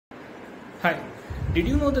Hi. Did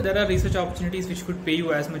you know that there are research opportunities which could pay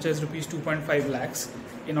you as much as rupees 2.5 lakhs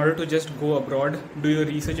in order to just go abroad, do your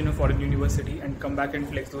research in a foreign university and come back and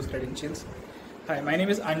flex those credentials? Hi, my name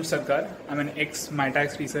is Ansh Sarkar. I'm an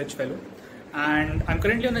ex-MITACS Research Fellow and I'm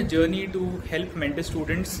currently on a journey to help mentor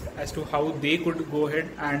students as to how they could go ahead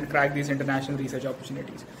and crack these international research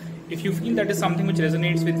opportunities. If you feel that is something which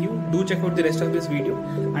resonates with you, do check out the rest of this video,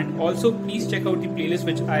 and also please check out the playlist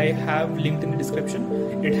which I have linked in the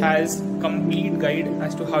description. It has complete guide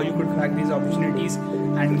as to how you could crack these opportunities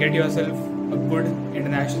and get yourself a good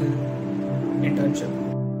international internship.